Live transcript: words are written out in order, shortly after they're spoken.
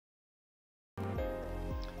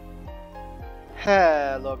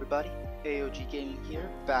Hello everybody, AOG Gaming here,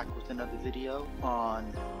 back with another video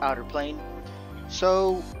on Outer Plane.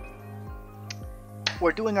 So,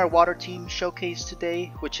 we're doing our water team showcase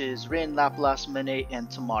today, which is Rin, Laplace, Mene, and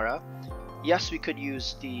Tamara. Yes, we could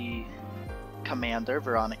use the commander,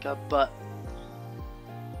 Veronica, but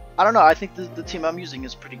I don't know, I think the team I'm using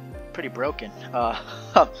is pretty broken.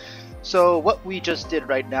 So what we just did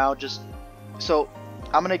right now,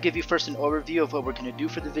 I'm going to give you first an overview of what we're going to do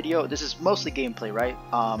for the video. This is mostly gameplay, right?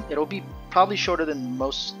 It'll be probably shorter than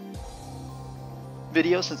most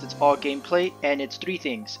videos since it's all gameplay, and it's three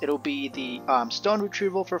things. It'll be the stone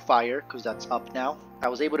retrieval for fire, because that's up now. I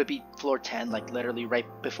was able to beat floor 10, like literally right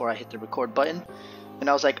before I hit the record button. And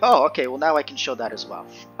I was like, oh, okay, well now I can show that as well.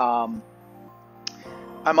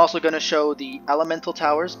 I'm also going to show the elemental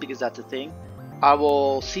towers, because that's a thing. I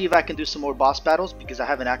will see if I can do some more boss battles because I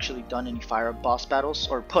haven't actually done any fire boss battles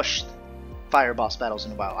or pushed fire boss battles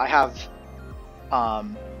in a while. I have,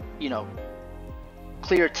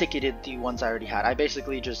 clear ticketed the ones I already had. I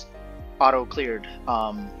basically just auto cleared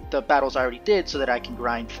the battles I already did so that I can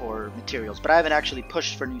grind for materials, but I haven't actually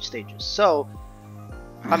pushed for new stages. So,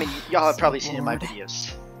 I mean, y'all have probably seen it in my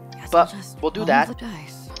videos, but we'll do that.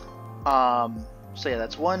 So yeah,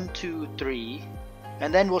 that's 1, 2, 3.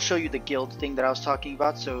 And then we'll show you the guild thing that I was talking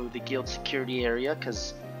about, so the guild security area,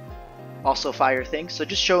 because also fire things. So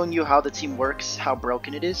just showing you how the team works, how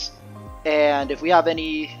broken it is. And if we have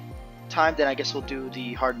any time, then I guess we'll do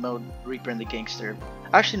the hard mode, Reaper and the Gangster.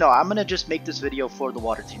 Actually no, I'm going to just make this video for the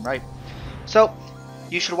water team, right? So,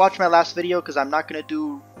 you should watch my last video, because I'm not going to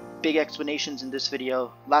do big explanations in this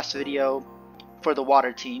video. Last video for the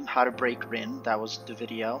water team, how to break Rin, that was the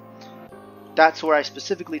video. That's where I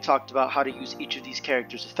specifically talked about how to use each of these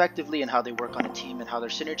characters effectively and how they work on a team and how their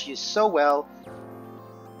synergy is so well.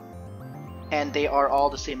 And they are all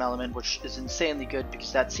the same element, which is insanely good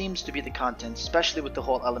because that seems to be the content, especially with the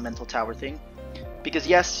whole elemental tower thing. Because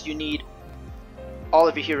yes, you need all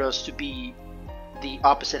of your heroes to be the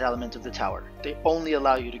opposite element of the tower. They only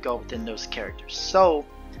allow you to go within those characters. So,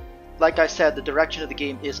 like I said, the direction of the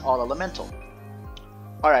game is all elemental.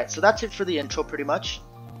 Alright, so that's it for the intro pretty much.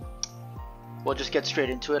 We'll just get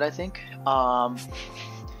straight into it, I think.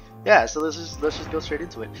 Yeah, so let's just go straight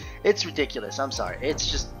into it. It's ridiculous, I'm sorry.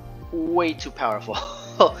 It's just way too powerful.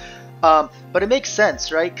 But it makes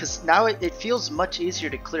sense, right? Because now it feels much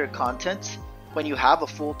easier to clear content when you have a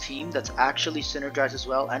full team that's actually synergized as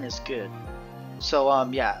well and is good. So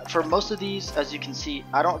yeah, for most of these, as you can see,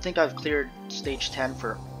 I don't think I've cleared stage 10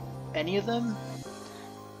 for any of them.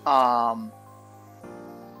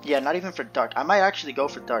 Yeah, not even for dark. I might actually go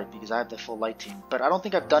for dark because I have the full light team, but I don't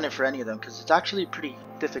think I've done it for any of them because it's actually pretty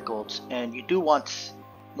difficult, and you do want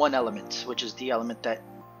one element, which is the element that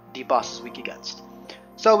the boss is weak against.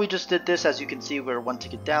 So we just did this. As you can see, we're one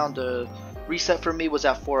ticket down. The reset for me was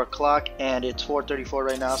at 4 o'clock and it's 4:34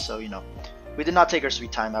 right now, so you know, we did not take our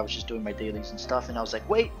sweet time. I was just doing my dailies and stuff, and I was like,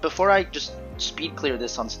 wait, before I just speed clear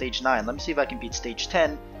this on stage 9, let me see if I can beat stage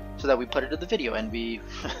 10 so that we put it in the video, and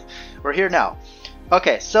we're here now.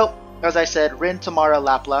 Okay, so as I said, Rin, Tamara,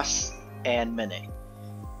 Laplace, and Mene.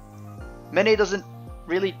 Mene doesn't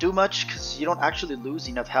really do much because you don't actually lose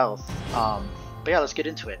enough health. But yeah, let's get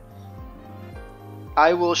into it.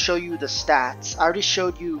 I will show you the stats. I already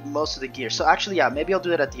showed you most of the gear. So actually, yeah, maybe I'll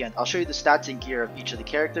do that at the end. I'll show you the stats and gear of each of the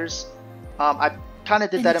characters. I kind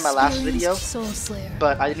of did that in my last video,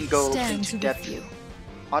 but I didn't go into depth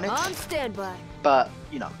on it. On standby. But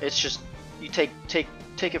you know, it's just you take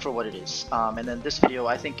it for what it is. And then this video,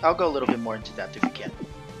 I think I'll go a little bit more into depth if we can.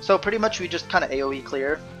 So pretty much we just kind of AoE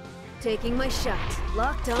clear. Taking my shot.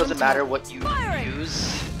 Locked on. Doesn't matter what you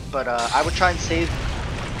use, but I would try and save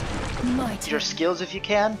your skills if you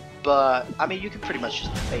can. But I mean, you can pretty much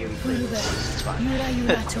just AoE clear this. It's fine.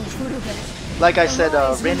 Like I said,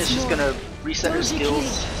 Rin is just gonna reset her skills.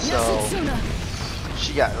 So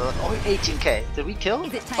she got 18k. Did we kill?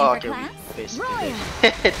 Oh, okay, we basically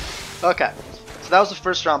did. Okay. That was the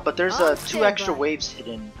first round, but there's 2 extra waves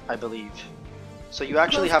hidden, I believe. So you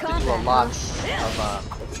actually have to do a lot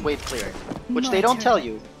of wave clearing, which they don't tell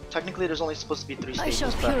you. Technically, there's only supposed to be 3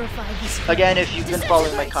 stages, but again, if you've been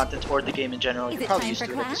following my content or the game in general, you're probably used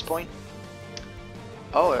to it at this point.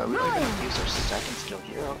 Oh, are we going to use our second skill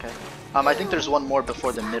here? Okay. I think there's one more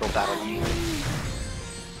before the middle battle.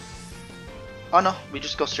 Oh no, we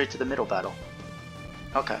just go straight to the middle battle.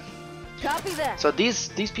 Okay. Copy that. So these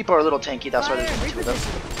people are a little tanky, that's why there's only 2 of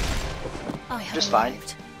them. Just fine.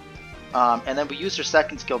 And then we use her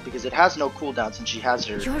second skill because it has no cooldown since she has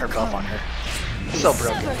her buff on her. So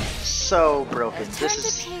broken. So broken. This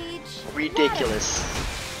is ridiculous.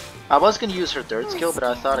 I was going to use her third skill, but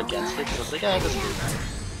I thought against it because I was like, it doesn't really matter.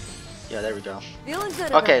 Yeah, there we go. Feeling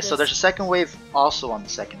good Okay, about so this. there's a second wave also on the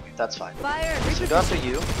second wave. That's fine. Fire and So go after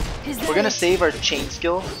you. Is We're that gonna it? save our chain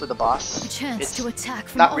skill for the boss. A chance It's to attack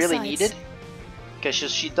from not all really sides. needed because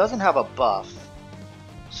she doesn't have a buff,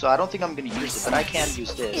 so I don't think I'm gonna use it. But I can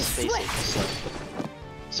use this basic. So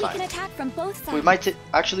it's We can fine. attack from both sides. We might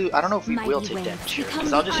actually. I don't know if we Mighty will take waves damage here become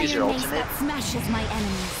because I'll the just use your iron mace ultimate. that smashes my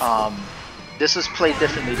enemies. This was played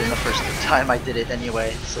differently than the first time I did it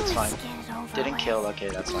anyway, so it's fine. Let's get it over Didn't with. kill. Okay,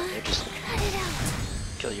 that's fine. It just Cut it out.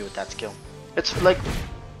 kill you with that skill. It's like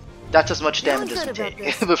that's as much damage as we good about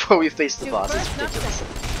take this. before we face the Do boss. It's first, not ridiculous.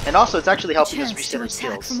 And also, it's actually A helping us chance reset to our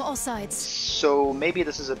attack from skills. all sides. So maybe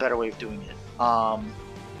this is a better way of doing it. My Oh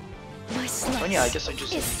slice yeah, I guess I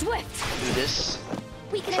just Is swift. do this,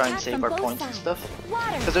 We can try and attack save from our both points and sides. stuff.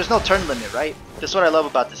 Water. Because there's no turn limit, right? That's what I love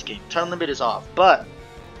about this game. Turn limit is off, but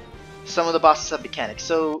some of the bosses have mechanics.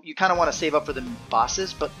 So you kind of want to save up for the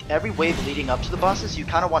bosses, but every wave leading up to the bosses, you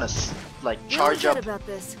kind of want to like charge Feeling up good about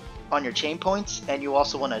this. on your chain points, and you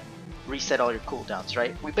also want to reset all your cooldowns,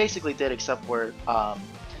 right? We basically did, except for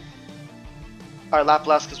our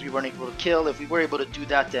Laplace, because we weren't able to kill. If we were able to do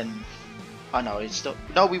that, then oh no, it's still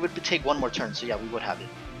no. We would take one more turn, so yeah, we would have it.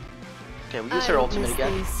 Okay, we use her I ultimate miss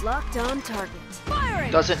again. these. Locked on target.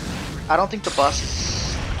 Firing. Doesn't. I don't think the boss.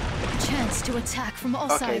 A chance to attack from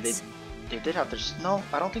all Okay, sides. they did have this. No,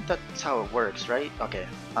 I don't think that's how it works, right? Okay,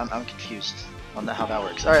 I'm confused on how that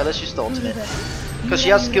works. All right, let's use the ultimate because she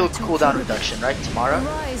has skill cooldown reduction, right, Tamara?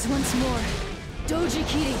 Rise once more. Doji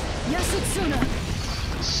Kiri, Yasutsuna.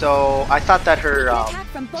 So I thought that her We can attack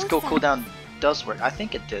from both skill sides. cooldown does work. I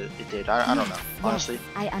think it did. It did. I don't know, honestly.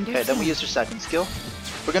 I understand. Okay, then we use her second skill.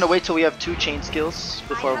 We're gonna wait till we have 2 chain skills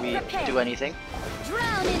before am we prepared. do anything.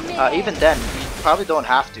 Drown in midair. Even then, we probably don't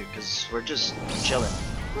have to because we're just chilling.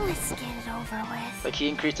 Let's get it over with. Like he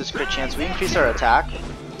increased his crit chance. We increase our attack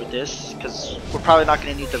with this because we're probably not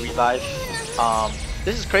gonna need the revive.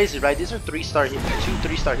 This is crazy, right? These are 3-star, 2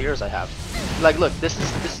 3-star heroes I have. Like, look, this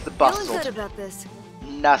is the boss's Feeling good ultimate. about this.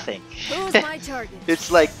 Nothing. Who's my target?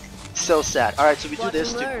 It's like so sad. All right, so we do Watch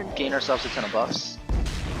this and to learn. gain ourselves a ton of buffs.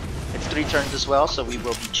 It's 3 turns as well, so we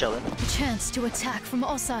will be chilling. A chance to attack from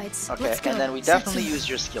all sides. Okay, Let's go. and then we definitely Setsuna. use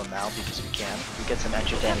your skill now because we can. We get some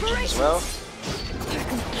extra damage in as well.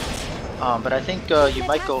 But I think you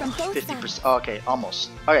might go 50%. Oh, okay,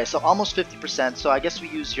 almost. Okay, so almost 50%. So I guess we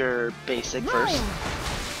use your basic first.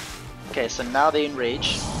 Okay, so now they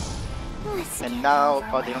enrage, Let's get and it now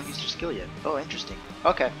over they don't with. use their skill yet. Oh, interesting.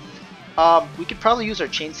 Okay. We could probably use our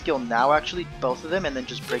chain skill now, actually, both of them, and then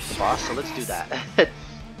just break the boss. So let's do that.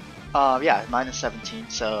 Yeah, minus 17.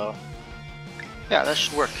 So yeah, that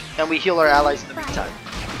should work. And we heal our allies in the meantime.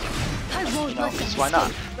 I won't You know, let them 'cause why not?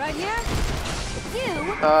 escape. Right here.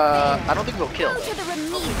 You I don't think we'll kill. go to the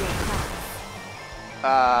remedial class.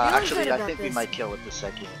 Actually, good I about think we this. might kill with the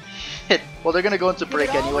second. Well, they're gonna go into Give break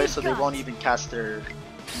it all anyway, we've so they got. won't even cast their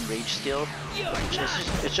enrage skill.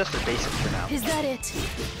 It's just their basic for now. Is that it?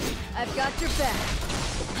 I've got your back.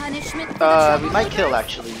 Punishment for the We might kill troublemakers.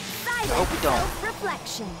 actually. I hope we don't.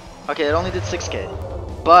 Self-reflection. Okay, it only did 6k,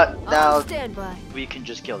 but On now standby. we can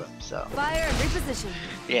just kill them. So Fire and reposition.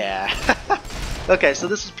 yeah. Okay, so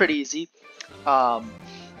this is pretty easy. Yeah,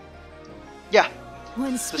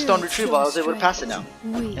 When the stone spirits retrieval. I was able to strike, pass it now,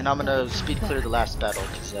 we and I'm gonna bend speed clear back. the last battle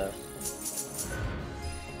because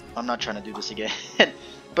I'm not trying to do this again.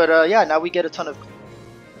 But yeah, now we get a ton of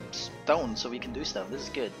stones, so we can do stuff. This is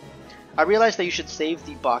good. I realized that you should save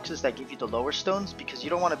the boxes that give you the lower stones because you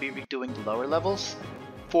don't want to be redoing the lower levels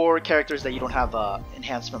for characters that you don't have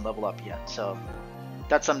enhancement level up yet. So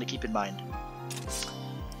that's something to keep in mind.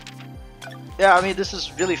 Yeah, I mean this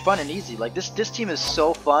is really fun and easy. Like this team is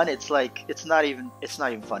so fun. It's like it's not even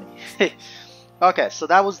funny. Okay, so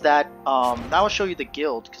that was that. Now I'll show you the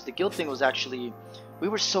guild because the guild thing was actually we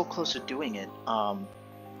were so close to doing it.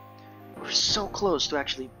 We were so close to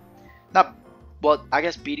actually not. Well, I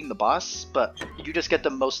guess beating the boss, but you just get the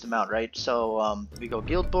most amount, right? So we go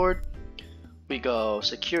guild board, we go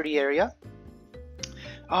security area.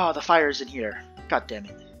 Oh, the fire's in here. God damn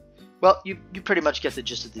it. Well, you pretty much get the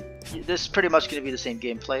gist of this is pretty much going to be the same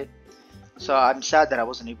gameplay. So I'm sad that I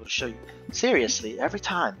wasn't able to show you. Seriously, every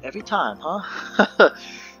time, huh?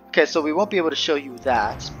 Okay, so we won't be able to show you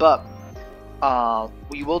that, but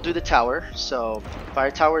we will do the tower. So fire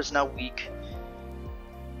tower is now weak.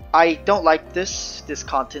 I don't like this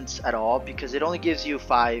contents at all because it only gives you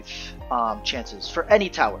 5 chances for any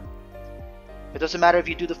tower. It doesn't matter if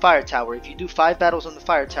you do the fire tower. If you do 5 battles on the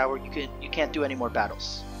fire tower, you can't do any more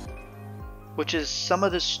battles, which is some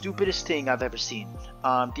of the stupidest thing I've ever seen.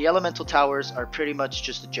 The elemental towers are pretty much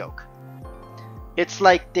just a joke. it's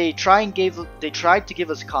like they tried to give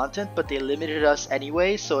us content, but they limited us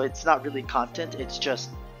anyway, so it's not really content, it's just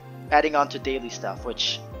adding on to daily stuff,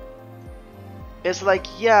 which is like,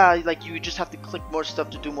 yeah, like you just have to click more stuff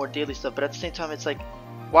to do more daily stuff, but at the same time it's like,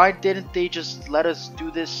 why didn't they just let us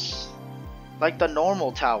do this like the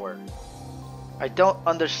normal tower? I don't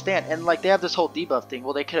understand. And like they have this whole debuff thing,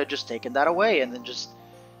 well they could have just taken that away and then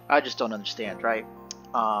I just don't understand, right?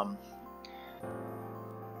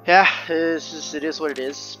 Yeah, it is what it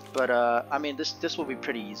is, but I mean this will be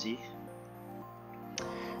pretty easy.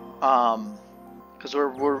 Because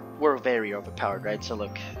we're very overpowered, right? So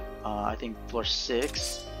look, I think floor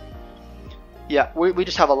 6. Yeah, we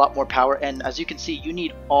just have a lot more power, and as you can see, you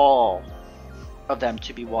need all of them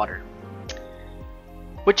to be water,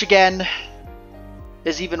 which again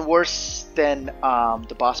is even worse than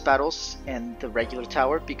the boss battles and the regular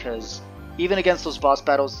tower, because even against those boss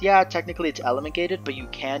battles, yeah, technically it's element gated, but you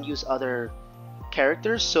can use other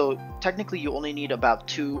characters, so technically you only need about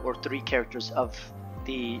 2 or 3 characters of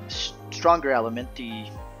the stronger element, the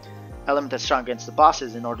element that's strong against the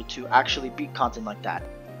bosses, in order to actually beat content like that.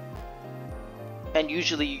 And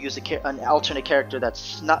usually you use an alternate character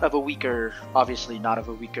that's not of a weaker, obviously not of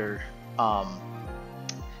a weaker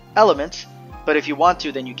element, but if you want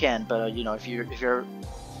to, then you can. But you know, if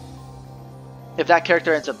that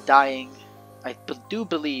character ends up dying, I do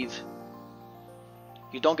believe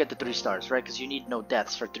you don't get the 3 stars, right? Because you need no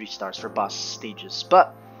deaths for 3 stars for boss stages.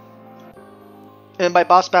 But and by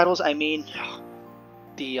boss battles, I mean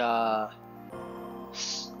the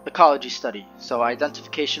ecology study, so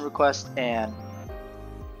identification request and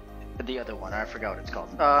the other one, I forgot what it's called.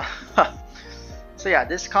 So yeah,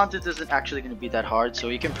 this content isn't actually going to be that hard, so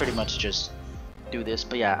you can pretty much just do this.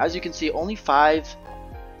 But yeah, as you can see, only 5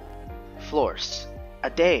 floors a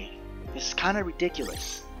day. It's kind of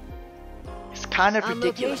ridiculous. It's kind of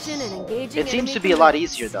ridiculous. It seems to be a lot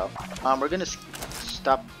easier though. We're gonna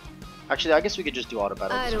stop. Actually, I guess we could just do auto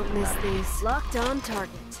battle. I don't miss these. Locked on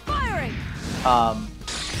target. Firing. But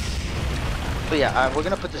yeah, we're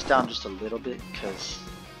gonna put this down just a little bit because.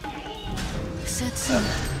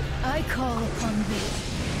 Setsuna, I call upon thee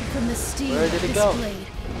from the steel Where did it go? blade.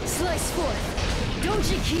 Slice forth.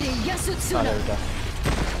 Doji Kiri Oh, Yasutsuna. there we go.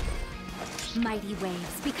 Mighty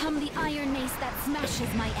waves become the iron mace that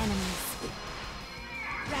smashes my enemies.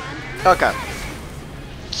 Okay.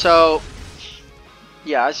 So,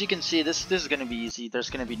 yeah, as you can see, this is gonna be easy. There's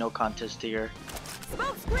gonna be no contest here.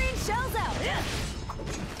 Smoke screen shells out.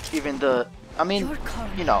 Even the, I mean, Your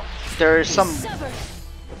karma you know, there is some severed.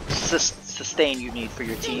 sustain you need for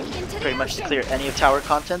your team, pretty much to clear any of tower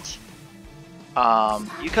content.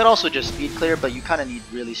 You could also just speed clear, but you kind of need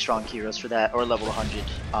really strong heroes for that, or level 100.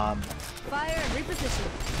 Fire and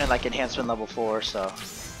reposition. And like enhancement level 4, so.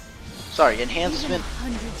 Sorry, enhancement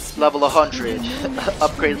Hundreds level 100,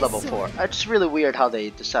 upgrade level 4. It's really weird how they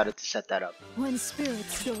decided to set that up. When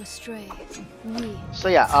spirits go astray, we So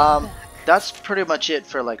yeah, that's pretty much it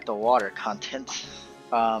for like the water content.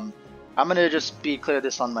 I'm gonna just speed clear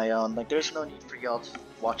this on my own. Like, there's no need for y'all to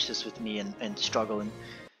watch this with me and struggle, and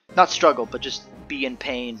not struggle, but just be in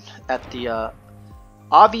pain at the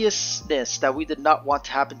obviousness that we did not want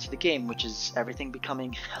to happen to the game, which is everything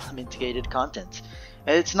becoming element gated content.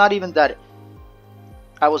 And it's not even that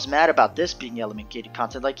I was mad about this being element gated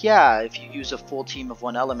content. Like, yeah, if you use a full team of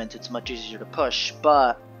one element, it's much easier to push,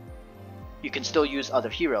 but you can still use other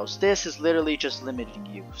heroes. This is literally just limiting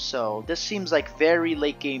you. So this seems like very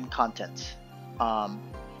late game content.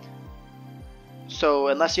 So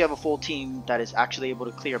unless you have a full team that is actually able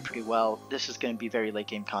to clear pretty well, this is going to be very late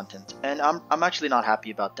game content. And I'm actually not happy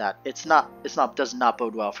about that. Does not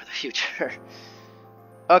bode well for the future.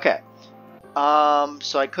 Okay.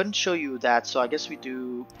 So I couldn't show you that, so I guess we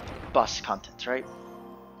do bus content, right?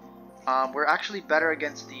 We're actually better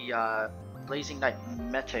against the Blazing Knight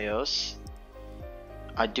Meteos,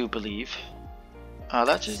 I do believe.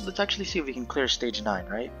 Let's actually see if we can clear stage 9,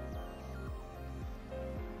 right?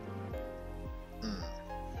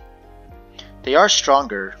 They are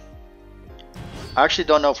stronger. I actually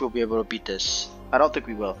don't know if we'll be able to beat this. I don't think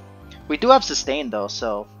we will. We do have sustain though,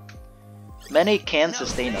 so Mene can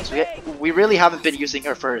sustain us. We really haven't been using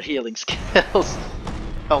her for healing skills.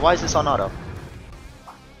 Oh, why is this on auto?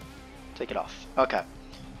 Take it off. Okay.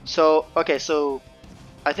 So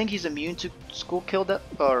I think he's immune to skill cooldowns,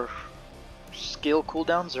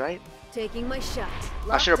 right? Taking my shot.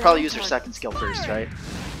 I should have probably used her second skill first, right?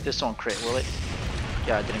 This won't crit, will it?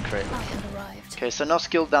 Yeah, I didn't crit. I have arrived. Okay, so no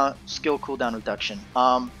skill cooldown reduction.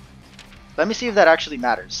 Let me see if that actually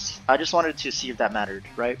matters. I just wanted to see if that mattered,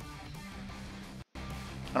 right?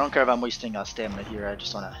 I don't care if I'm wasting stamina here.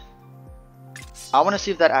 I want to see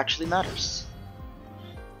if that actually matters.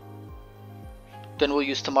 Then we'll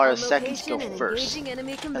use Tamara's On second skill location and first. engaging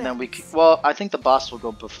enemy And then we combatants. well, I think the boss will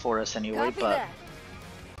go before us anyway, Copy but that.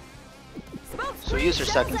 Smoke so we use her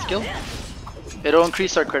screen, second shells skill. out. It'll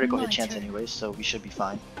increase our critical My hit chance turn. anyway, so we should be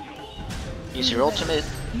fine. Use your ultimate.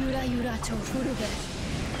 Yura yura to furube.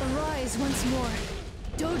 Arise once more.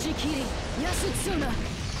 Doji kiri. Yasutsuna.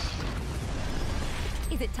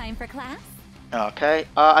 Is it time for class? Okay,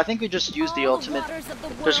 I think we just use the All ultimate. waters of the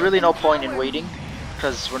There's world really no point in empower waiting,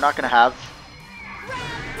 because we're not going to have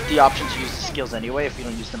the option to use the skills anyway if we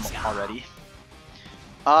don't use them already.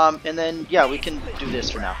 And then, yeah, we can do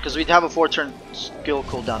this for now, because we have a 4-turn skill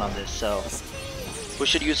cooldown on this, so we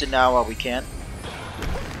should use it now while we can.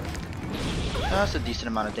 That's a decent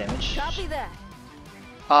amount of damage. Copy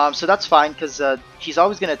that. So that's fine, because he's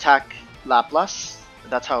always going to attack Laplace.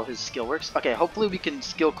 That's how his skill works. Okay, hopefully we can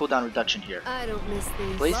skill cooldown reduction here. I don't miss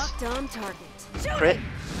these. Please? Locked on target. Crit?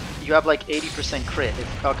 You have like 80% crit.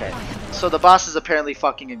 Okay, so the boss is apparently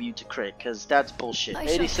fucking immune to crit, because that's bullshit.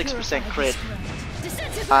 86% crit.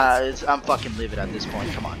 I'm fucking livid at this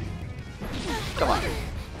point. Come on. Come on.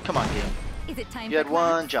 Come on, game. Is it time You for had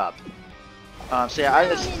one job. So yeah,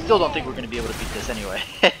 I still don't think we're going to be able to beat this anyway.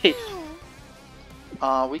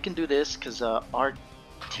 We can do this, because our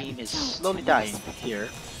team is slowly dying here.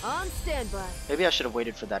 On standby. Maybe I should have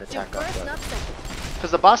waited for that Shoot attack first, up, not second.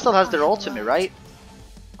 because the boss still has their ultimate, right?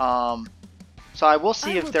 So I will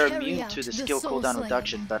see I if will they're carry immune out to the the skill soul cooldown slaying.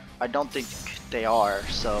 reduction, but I don't think they are,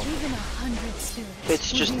 so Even 100 spirits.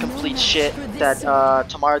 it's will just be no complete match shit for this that sword.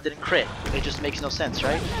 Tamara didn't crit. It just makes no sense,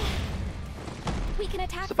 right? We can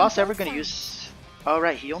attack Is the from boss ever both gonna sides. use... Oh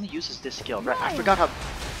right, he only uses this skill, right? I forgot how...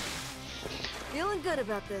 Feeling good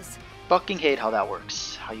about this. Fucking hate how that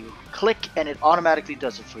works. How you click and it automatically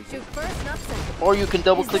does it for you. Shoot first, not second. Or you can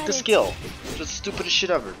double Is click that the it? skill. It's the stupidest shit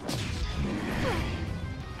ever.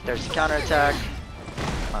 There's the counterattack.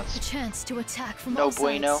 A That's chance to attack from no all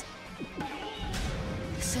bueno. sides.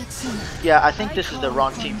 Setsuna. Yeah, I think I this is the call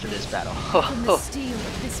wrong upon team for this battle. From the steel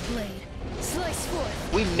of this blade. Slice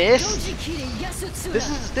forth. We missed. Doji kiri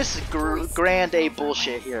Yasutsuna. This is grand A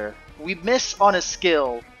bullshit here. We miss on a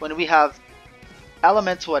skill when we have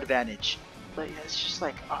elemental advantage. But yeah, it's just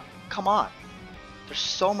like, come on. There's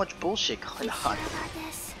so much bullshit going on.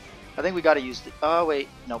 I think we gotta use the. Oh wait,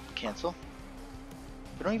 nope, cancel.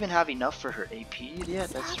 We don't even have enough for her AP yet.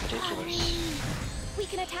 That's ridiculous. We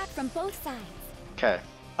can attack from both sides. Okay.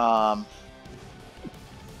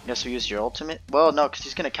 Guess we use your ultimate. Well, no, because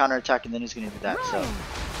he's gonna counterattack and then he's gonna do that. So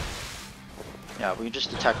yeah, we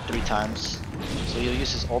just attack 3 times. So you'll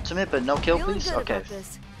use his ultimate, but no kill, Feeling please. good Okay. about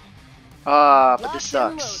this. But this Locked and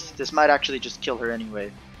sucks. loaded. This might actually just kill her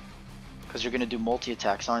anyway. Because you're gonna do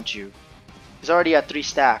multi-attacks, aren't you? He's already at 3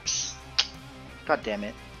 stacks. God damn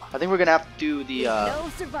it. I think we're gonna have to do the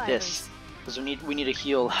No survivors. this. Because we need to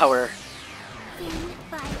heal our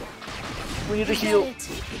we need to Is that heal. it?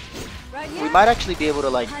 Right We here. might actually be able to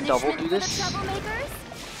like Punishment double for do the this. troublemakers?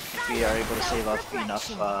 If we are able to save up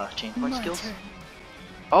enough chain point My skills. turn.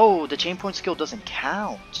 Oh, the chain point skill doesn't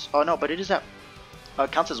count. Oh no, but it is at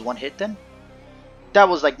it counts as 1 hit then? That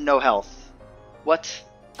was like no health. What?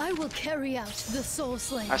 I will carry out the soul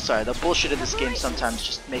slaying. I'm sorry, the bullshit in this game sometimes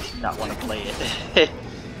just makes me not want to play it.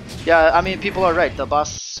 Yeah, I mean, people are right. The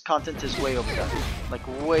boss content is way overdone. Like,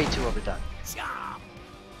 way too overdone.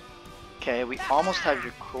 Okay, we almost have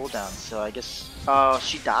your cooldown, so I guess...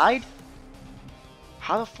 she died?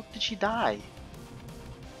 How the fuck did she die?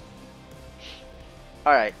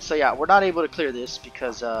 Alright, so yeah, we're not able to clear this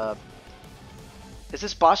because, is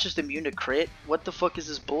this boss just immune to crit? What the fuck is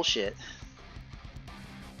this bullshit?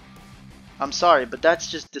 I'm sorry, but that's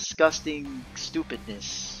just disgusting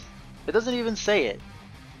stupidness. It doesn't even say it.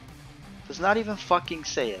 Does not even fucking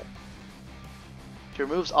say it. It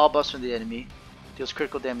removes all buffs from the enemy. Deals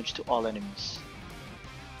critical damage to all enemies.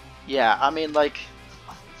 Yeah, I mean like...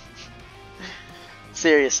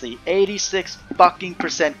 Seriously, 86 fucking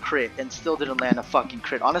 % crit and still didn't land a fucking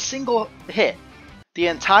crit on a single hit.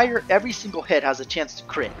 Every single hit has a chance to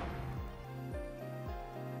crit.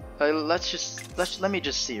 Let me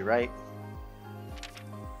just see, right?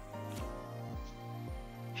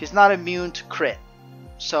 He's not immune to crit.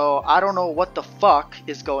 So I don't know what the fuck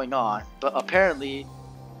is going on, but apparently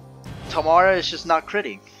Tamara is just not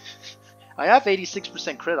critting. I have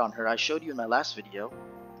 86% crit on her. I showed you in my last video.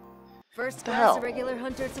 First the class hell? regular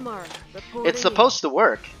hunter tomorrow. It's supposed to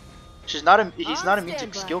work. He's not immune to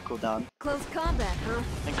standby. skill cooldown. Close combat, huh?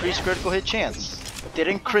 Increased critical hit chance.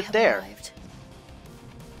 Didn't I crit have there. arrived.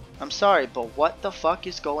 I'm sorry, but what the fuck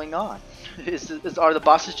is going on? Are the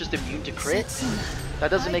bosses just immune to crit? Setsuna.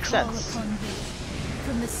 That doesn't I make call sense. upon thee.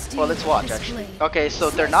 From the Well, let's watch actually. Okay, so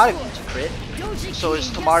they're not immune to crit. So is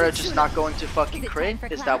Tamara just not going to fucking crit?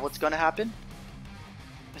 Is that what's gonna happen?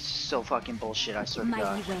 This is so fucking bullshit, I swear to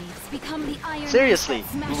God. Mighty waves become the iron Seriously,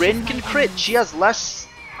 that smashes Rin my can crit. enemies. She has less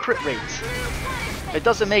crit rates. It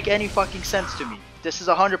doesn't make any fucking sense to me. This is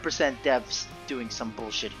 100% devs doing some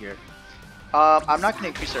bullshit here. I'm not gonna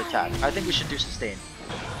increase her attack. I think we should do sustain.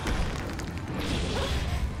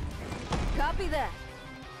 Copy that.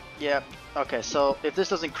 Yep. Okay, so if this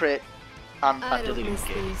doesn't crit, I'm I don't deleting miss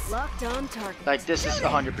the game. these. Locked on target. Like, this is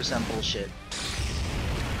 100% bullshit.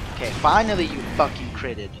 Okay, finally you fucking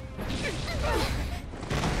critted.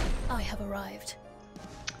 I have arrived.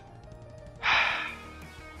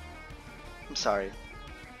 I'm sorry.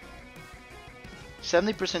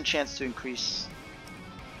 70% chance to increase.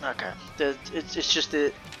 Okay, it's just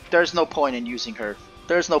that there's no point in using her.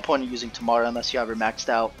 There's no point in using Tamara unless you have her maxed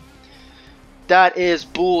out. That is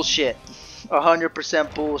bullshit.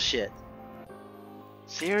 100% bullshit.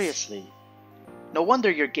 Seriously. No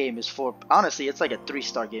wonder your game is 4. Honestly, it's like a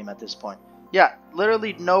 3-star game at this point. Yeah,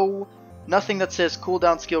 literally nothing that says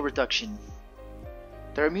cooldown skill reduction.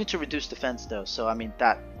 They're immune to reduced defense though, so I mean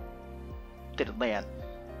that didn't land.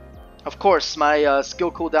 Of course, my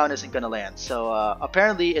skill cooldown isn't gonna land, so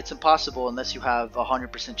apparently it's impossible unless you have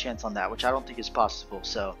 100% chance on that, which I don't think is possible.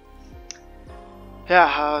 So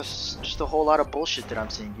yeah, it's just a whole lot of bullshit that I'm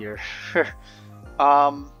seeing here.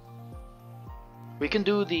 We can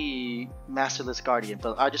do the Masterless Guardian,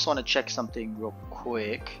 but I just want to check something real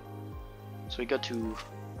quick. So we go to...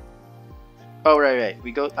 Oh, right.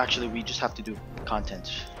 We go... Actually, we just have to do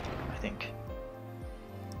content, I think.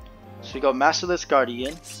 So we go Masterless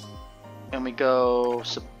Guardian, and we go...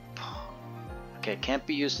 Okay, can't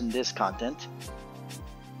be used in this content.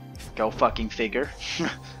 Go fucking figure.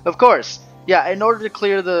 Of course! Yeah, in order to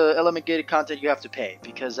clear the element gated content, you have to pay,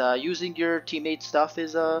 because using your teammate stuff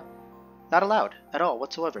is... not allowed at all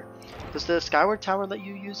whatsoever. Does the Skyward Tower let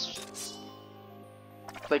you use?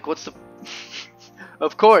 Like, what's the...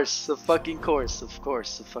 Of course, the fucking course.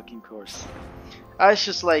 It's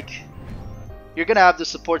just like, you're gonna have the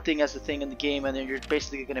support thing as the thing in the game, and then you're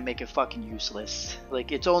basically gonna make it fucking useless.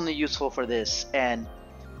 Like, it's only useful for this, and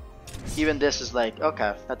even this is like,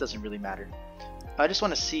 okay, that doesn't really matter. I just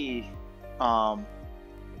want to see,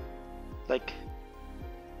 like,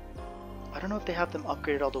 I don't know if they have them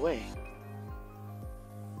upgraded all the way.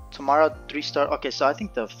 Tamara 3-star. Okay, so I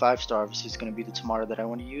think the 5-star obviously is going to be the Tamara that I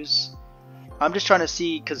want to use. I'm just trying to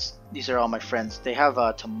see, because these are all my friends. They have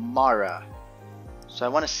Tamara, so I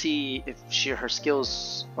want to see if her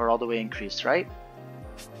skills are all the way increased, right?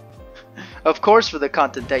 Of course, for the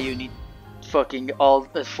content that you need fucking all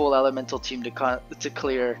the full elemental team to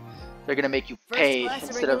clear, they're gonna make you pay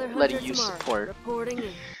instead of letting you support. Reporting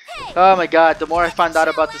in. Oh my god, the more I find out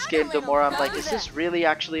about this game, the more I'm like, is this really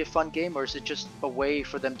actually a fun game, or is it just a way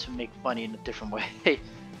for them to make money in a different way?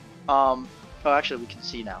 Oh, actually we can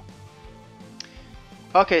see now.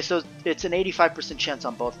 Okay, so it's an 85% chance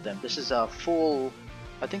on both of them. This is a full...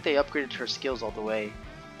 I think they upgraded her skills all the way.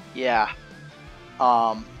 Yeah.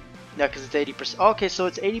 Yeah, because it's 80%. Okay, so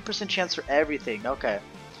it's 80% chance for everything. Okay.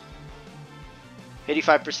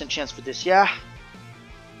 85% chance for this, yeah.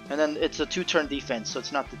 And then it's a 2-turn defense, so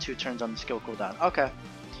it's not the 2 turns on the skill cooldown. Okay.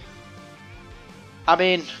 I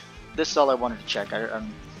mean, this is all I wanted to check. We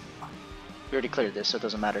already cleared this, so it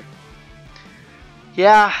doesn't matter.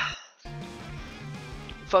 Yeah.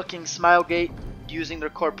 Fucking Smilegate using their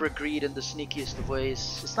corporate greed in the sneakiest of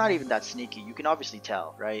ways. It's not even that sneaky. You can obviously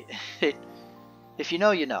tell, right? If you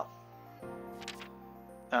know, you know.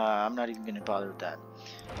 I'm not even going to bother with that.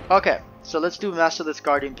 Okay, so let's do Masterless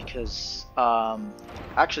Guardian because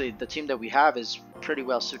actually the team that we have is pretty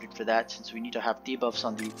well suited for that, since we need to have debuffs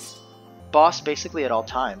on the boss basically at all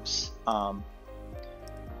times.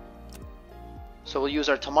 So we'll use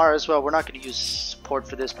our Tamara as well. We're not going to use support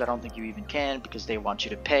for this, but I don't think you even can, because they want you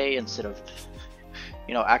to pay instead of,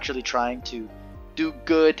 you know, actually trying to do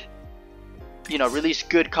good, you know, release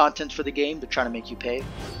good content for the game. They're trying to make you pay.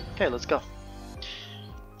 Okay, let's go.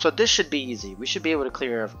 So this should be easy. We should be able to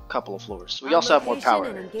clear a couple of floors. We also have more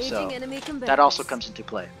power, so that also comes into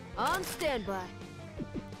play. On standby.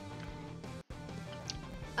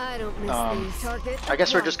 I don't miss these. Target. I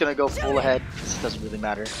guess we're just gonna go full ahead. This doesn't really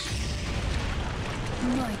matter.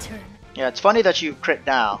 My turn. Yeah, it's funny that you crit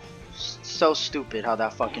now. It's so stupid how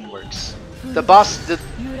that fucking works. The boss,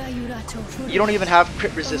 you don't even have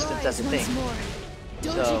crit resistance as a thing.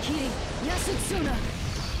 So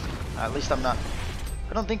at least I'm not.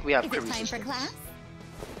 I don't think we have crit resistance.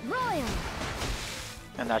 Royal.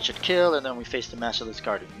 And that should kill, and then we face the Masterless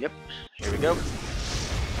Guardian. Yep, here we go.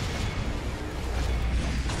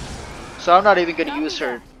 So I'm not even gonna use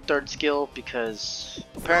her third skill because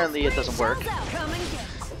apparently it doesn't work. Come and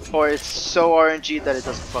get. Or it's so RNG that it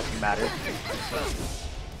doesn't fucking matter.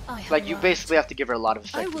 Like you basically have to give her a lot of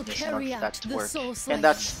effectiveness in order for that to work. And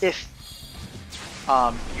that's if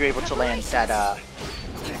you're able to land that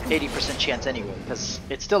 80% chance anyway, because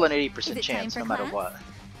it's still an 80% chance no matter what.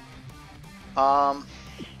 I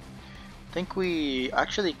think we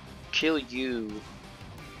actually kill you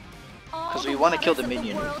because we want to kill the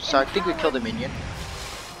minion. So I think we kill the minion.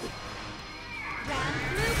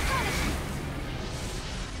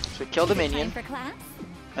 So we kill the minion,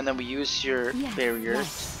 and then we use your barrier,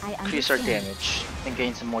 increase our damage, and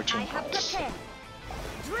gain some more chain points.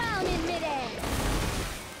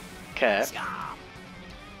 Okay.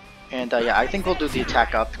 And yeah, I think we'll do the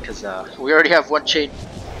attack up because we already have one chain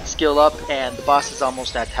skill up, and the boss is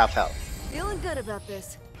almost at half health. Feeling good about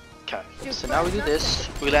this. Okay, so now we do this.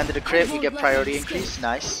 We landed a crit, we get priority increase.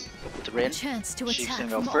 Nice. With Rin. She's gonna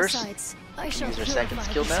go first. Use her second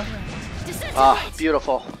skill now. Ah,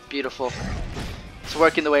 beautiful, beautiful. It's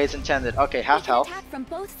working the way it's intended. Okay, half health.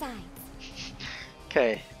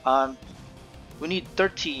 Okay, we need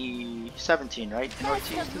 17, right? In order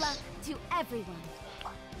to use this.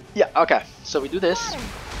 Yeah, okay. So we do this.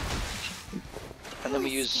 And then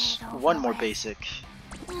we use one more basic.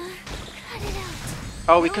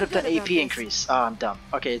 Oh, we could have done AP increase. Oh, I'm dumb.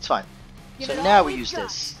 Okay, it's fine. So now we use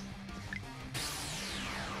this.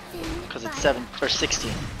 Because it's 7 or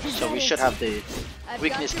 16. So we should have the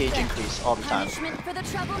weakness gauge increase all the time.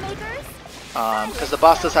 Because the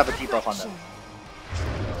boss does have a debuff on them.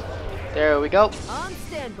 There we go. On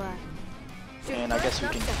standby. And I guess we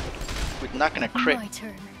can. We're not gonna crit,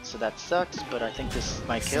 so that sucks. But I think this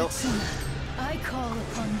might kill. I call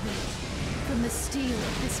upon thee from the steel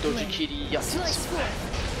of this blade. Dojikiri Slice Yasutsuna.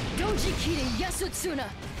 forth. Dojikiri Yasutsuna.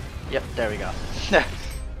 Yep, there we go.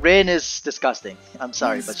 Rain is disgusting. I'm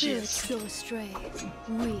sorry, When but she spirits is. go astray,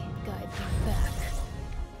 we guide them back.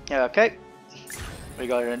 Yeah, okay. We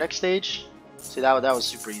go to the next stage. See, that was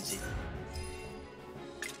super easy.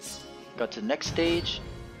 Go to the next stage.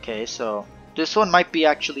 Okay, so this one might be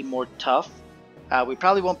actually more tough. We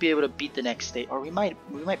probably won't be able to beat the next stage, or we might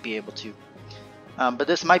be able to. But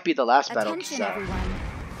this might be the last battle. Attention, everyone.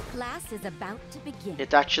 Class is about to begin.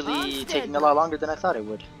 It's actually taking a lot longer than I thought it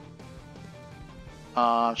would.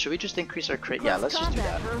 Should we just increase our crit? Yeah, let's just do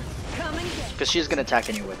that. Because she's gonna attack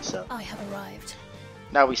anyway, so. I have arrived.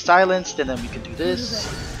 Now we silenced, and then we can do this.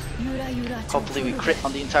 Hopefully we crit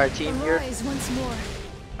on the entire team here. Arise once more.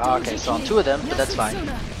 Okay, so on 2 of them, but that's fine.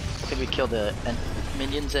 Can we kill the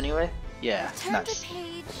minions anyway? Yeah, nice.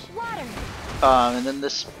 And then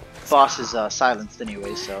this boss is silenced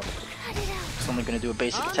anyway, so it's only gonna do a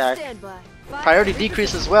basic attack. Priority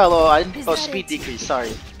decrease as well. Oh, I didn't. Oh, speed decrease.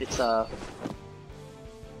 Sorry, it's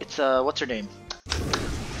what's her name?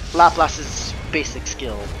 Laplace's basic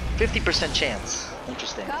skill. 50% chance.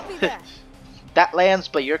 Interesting. That lands,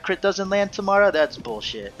 but your crit doesn't land tomorrow. That's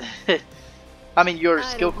bullshit. I mean, your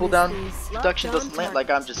skill cooldown reduction doesn't land. Like,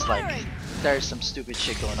 I'm just like, there's some stupid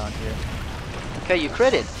shit going on here. Okay, you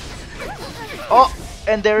critted. Oh,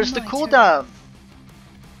 and there's the cooldown.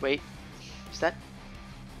 Wait, is that?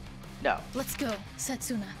 No. Let's go,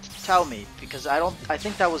 Setsuna. Tell me, because I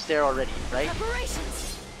think that was there already, right?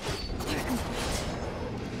 Preparations.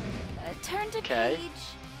 Turn to Okay. page.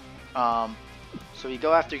 So we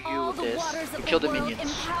go after you All with the this. waters You of kill the the world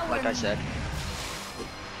minions, empower like I me. said.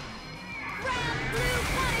 Round blue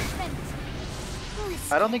punishment.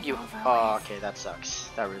 I don't think you. Oh, okay, that sucks.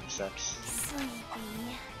 That really sucks. Sleepy.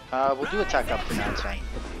 We'll do attack up for now, it's fine.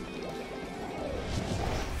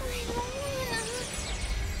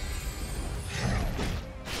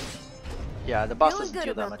 Yeah, the boss Feeling doesn't good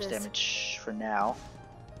deal that about much this. damage for now.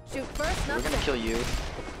 Shoot first, We're not gonna kill you.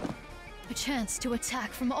 A chance to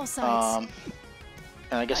attack from all sides.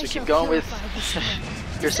 And I guess we shall keep going with purify this land.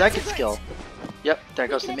 your second skill. Yep, there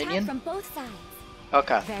goes We the can attack minion. from both sides.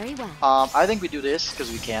 Okay. Very well. I think we do this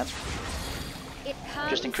because we can. It comes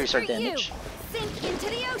Just increase our for you. damage. Sink into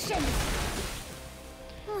the ocean.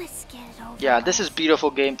 Let's get it over. Yeah, this is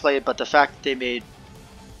beautiful gameplay, but the fact that they made,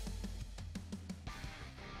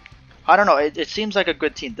 I don't know, it seems like a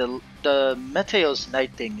good team. The Meteo's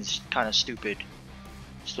Knight thing is kind of stupid.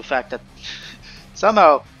 Just the fact that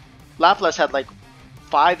somehow Laplace had like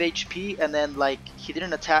 5 HP and then like he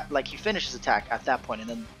didn't attack, like he finished his attack at that point and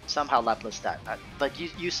then somehow Laplace died. Like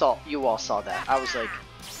you all saw that. I was like,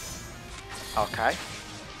 okay.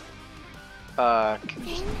 Can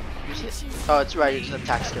we just use it? Oh, it's right, it's an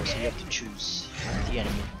attack skill, so you have to choose the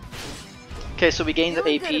enemy. Okay, so we gained the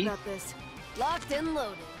Feeling good AP. about this. Locked and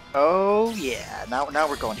loaded. Oh yeah, now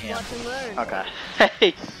we're going ham. Watch and learn. Okay.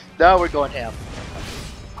 Hey, Now we're going ham.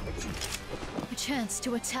 A chance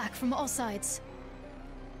to attack from all sides.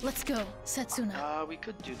 Let's go, Setsuna. We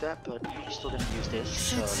could do that, but we're still gonna use this.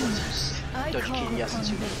 So let's Setsuna, use I call Dojikiri upon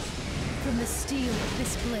Yasutsu. thee. From the steel of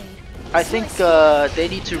this blade. I think they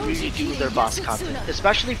need to really do their boss content,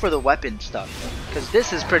 especially for the weapon stuff, because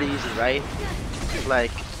this is pretty easy, right?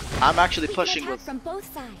 Like, I'm actually pushing with from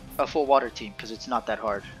both sides. a full water team because it's not that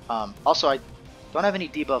hard. Also, I don't have any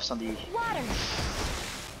debuffs on the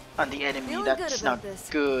enemy. Feeling That's good not about this.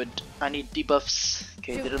 good. I need debuffs.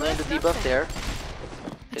 Okay, Shoot didn't land the first, debuff not there.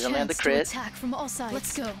 A Didn't land the chance to crit. attack from all sides.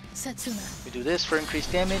 Let's go, Setsuna. We do this for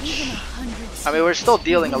increased damage. Even 100 I mean, we're still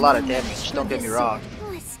dealing a lot of spears damage. for Don't get me this wrong.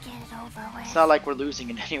 Let's get it over with. It's not like we're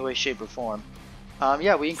losing in any way, shape, or form.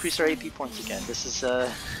 Yeah, we increased our AP points again. This is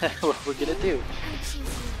what we're gonna do.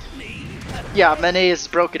 Yeah, Mene is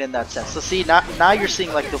broken in that sense. So see, now you're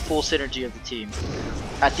seeing like the full synergy of the team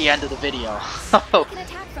at the end of the video. Can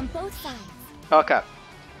attack from both sides. Okay,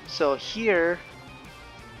 so here,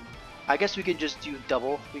 I guess we can just do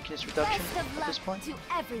double weakness reduction Best of at this luck point, to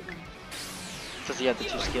everyone. since he had the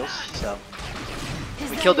 2 skills. So Is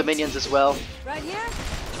we that killed the it? minions as well. Right here?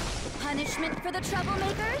 Punishment for the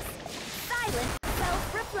troublemakers? Silent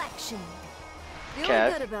self-reflection. Feeling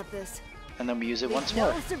Okay. good about this. And then we use it Leave once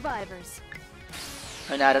no more. survivors.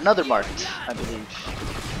 And add another marked, I believe,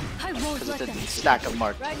 I won't because let it's a them. stack of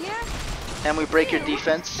marked. Right here? And we break your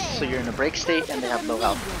defense, so you're in a break state and they have low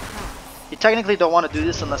health. You technically don't want to do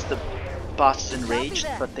this unless the boss is enraged,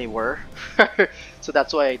 but they were. So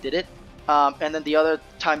that's why I did it. And then the other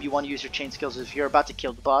time you want to use your chain skills is if you're about to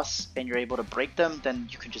kill the boss and you're able to break them, then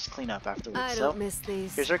you can just clean up afterwards. I So don't miss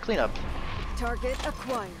these. here's our cleanup. Target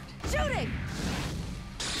acquired. Shooting!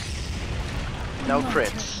 No My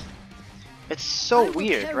crits. turn. It's I so will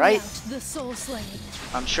weird, carry right? out The soul slaying.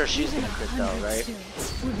 I'm sure she's Even gonna crit though, 100 right?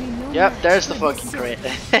 spirits would be no Yep, match there's the for this fucking sword.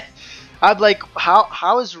 crit. I'm like,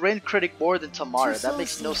 how is Rin critting more than Tamara? To That soul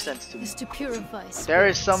makes no slay sense to me. is to purify There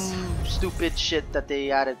is spirits. some stupid shit that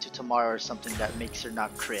they added to Tamara or something that makes her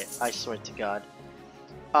not crit. I swear to God.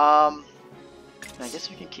 I guess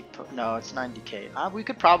we can keep. No, it's 90k. We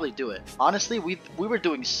could probably do it. Honestly, we were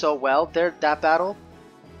doing so well there that battle,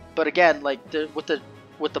 but again, like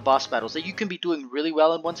with the boss battles, that you can be doing really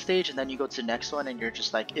well in one stage and then you go to the next one and you're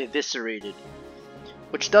just like eviscerated,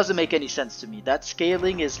 which doesn't make any sense to me. That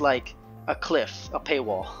scaling is like a cliff, a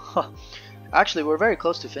paywall. Actually, we're very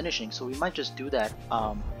close to finishing, so we might just do that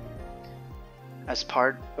as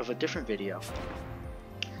part of a different video.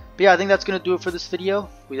 But yeah, I think that's gonna do it for this video.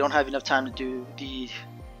 We don't have enough time to do the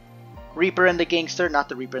Reaper and the Gangster, not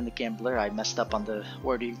the Reaper and the Gambler. I messed up on the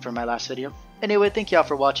wording for my last video. Anyway, thank y'all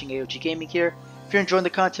for watching AOG Gaming here. If you're enjoying the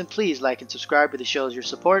content, please like and subscribe. It shows your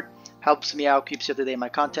support, helps me out, keeps you up to date on my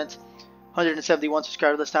content. 171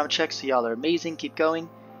 subscribers last time I checked, so y'all are amazing. Keep going.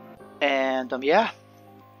 And yeah,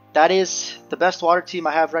 that is the best water team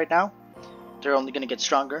I have right now. They're only going to get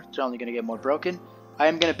stronger. They're only going to get more broken. I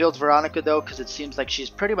am going to build Veronica though, because it seems like she's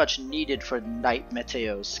pretty much needed for Night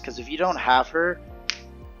Meteos. Because if you don't have her,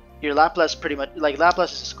 your Laplace pretty much, like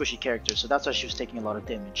Laplace is a squishy character, so that's why she was taking a lot of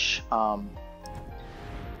damage.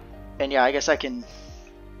 And yeah, I guess I can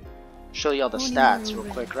show you all the Only stats you, real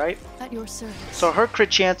Rin. quick, right? At your service. So her crit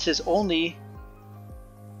chance is only,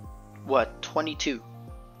 what, 22.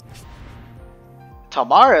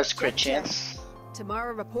 Tamara's crit Check. chance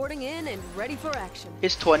Tamara reporting in and ready for action.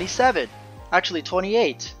 is 27. Actually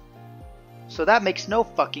 28. So that makes no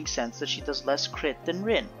fucking sense that she does less crit than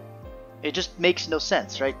Rin. It just makes no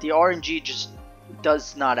sense, right? The RNG just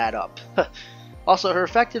does not add up. Also, her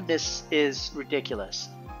effectiveness is ridiculous.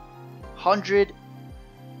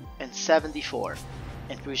 174.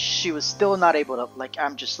 And she was still not able to, like,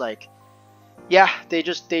 I'm just like, yeah, they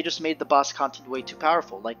just made the boss content way too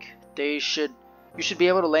powerful. Like, you should be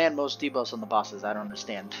able to land most debuffs on the bosses. I don't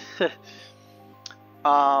understand.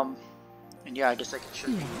 And yeah, I guess I can show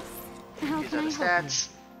you these are the stats.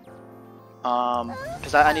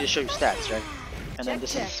 Because I need to show you stats, right? And then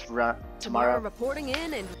this is Tamara Tamara. reporting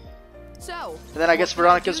in and so. And then I guess what can I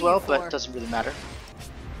Veronica do as you well, for? but it doesn't really matter.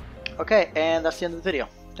 Okay, and that's the end of the video.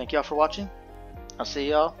 Thank you all for watching. I'll see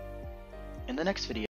y'all in the next video.